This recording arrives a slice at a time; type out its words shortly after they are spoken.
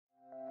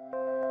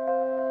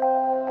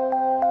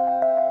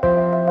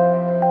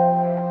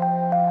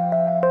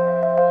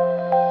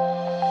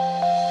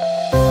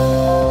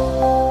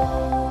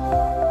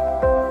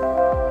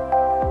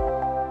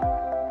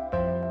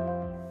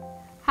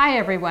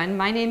everyone,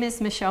 my name is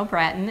Michelle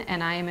Bratton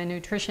and I am a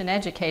nutrition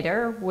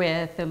educator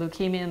with the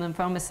Leukemia and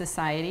Lymphoma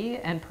Society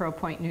and Pearl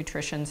Point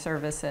Nutrition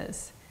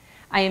Services.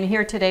 I am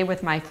here today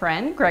with my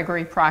friend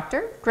Gregory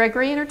Proctor.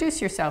 Gregory,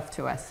 introduce yourself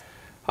to us.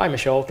 Hi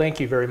Michelle, thank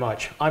you very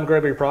much. I'm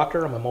Gregory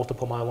Proctor, I'm a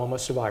multiple myeloma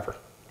survivor.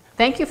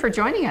 Thank you for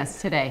joining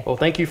us today. Well,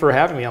 thank you for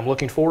having me. I'm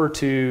looking forward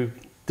to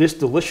this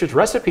delicious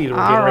recipe that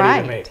we're getting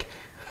ready to make.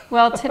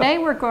 Well, today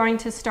we're going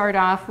to start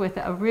off with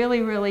a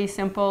really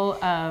simple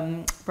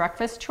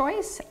breakfast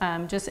choice.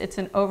 It's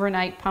an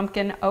overnight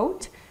pumpkin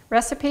oat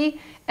recipe.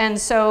 And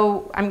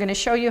so I'm going to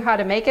show you how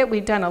to make it.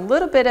 We've done a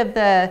little bit of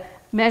the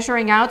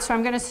measuring out. So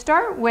I'm going to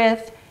start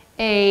with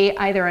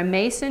either a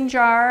mason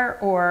jar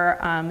or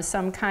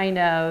some kind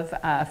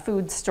of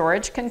food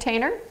storage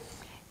container.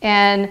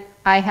 And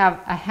I have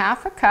a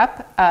half a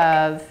cup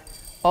of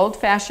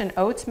old-fashioned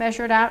oats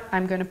measured out.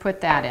 I'm going to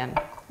put that in,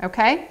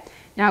 okay?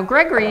 Now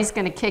Gregory's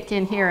going to kick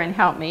in here and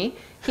help me.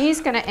 He's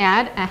going to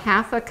add a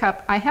half a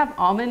cup. I have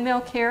almond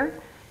milk here,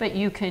 but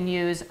you can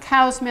use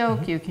cow's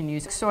milk, you can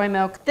use soy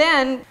milk.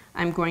 Then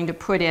I'm going to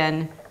put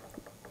in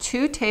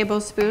 2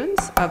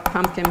 tablespoons of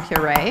pumpkin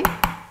puree,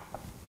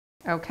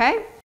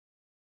 okay?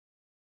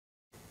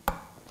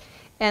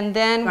 And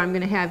then I'm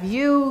going to have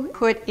you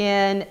put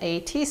in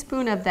a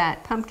teaspoon of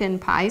that pumpkin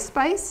pie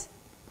spice.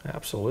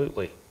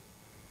 Absolutely.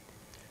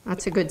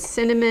 Lots of good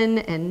cinnamon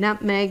and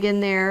nutmeg in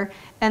there.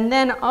 And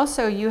then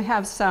also you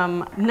have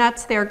some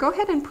nuts there. Go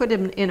ahead and put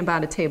them in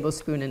about a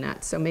tablespoon of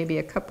nuts. So maybe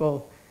a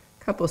couple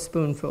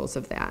spoonfuls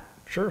of that.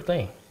 Sure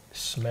thing.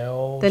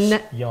 Smells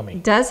yummy.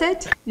 Does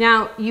it?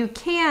 Now you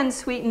can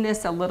sweeten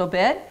this a little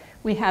bit.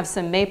 We have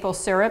some maple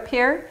syrup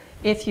here.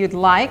 If you'd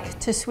like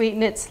to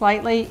sweeten it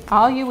slightly,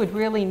 all you would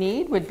really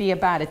need would be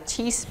about a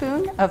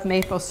teaspoon of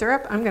maple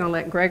syrup. I'm going to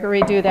let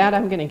Gregory do that.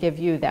 I'm going to give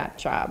you that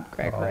job,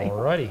 Gregory.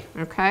 Alrighty.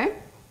 Okay.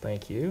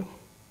 Thank you.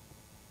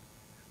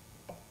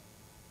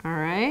 All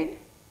right.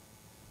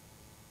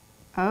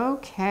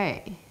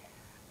 Okay.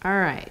 All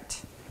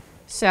right.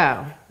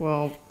 So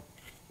we'll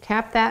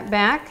cap that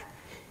back.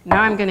 Now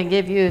I'm going to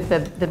give you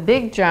the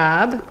big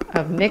job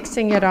of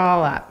mixing it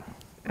all up.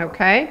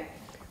 Okay?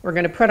 We're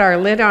going to put our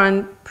lid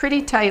on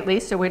pretty tightly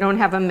so we don't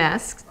have a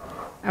mess.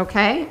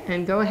 Okay?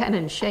 And go ahead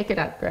and shake it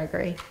up,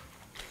 Gregory.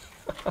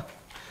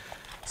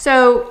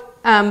 So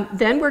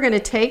then we're going to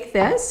take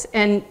this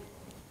and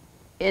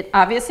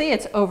obviously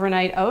it's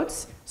overnight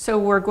oats, so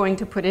we're going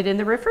to put it in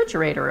the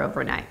refrigerator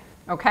overnight,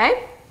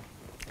 okay?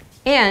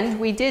 And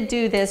we did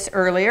do this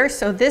earlier,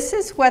 so this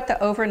is what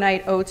the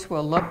overnight oats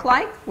will look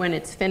like when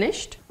it's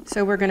finished.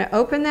 So we're going to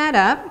open that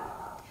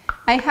up.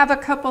 I have a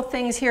couple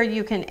things here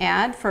you can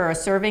add for a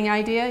serving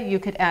idea. You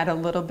could add a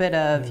little bit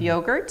of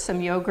yogurt.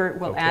 Some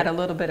yogurt will add a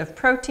little bit of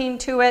protein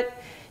to it.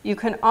 You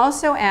can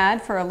also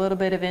add, for a little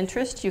bit of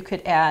interest, you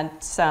could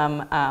add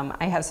some,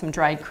 I have some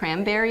dried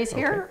cranberries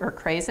here, or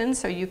craisins,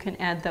 so you can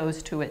add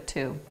those to it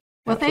too.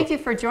 Well, thank you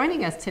for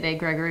joining us today,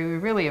 Gregory. We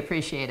really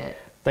appreciate it.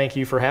 Thank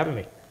you for having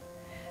me.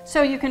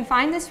 So you can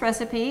find this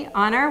recipe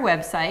on our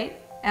website,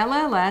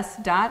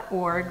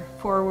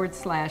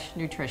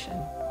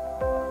 lls.org/nutrition.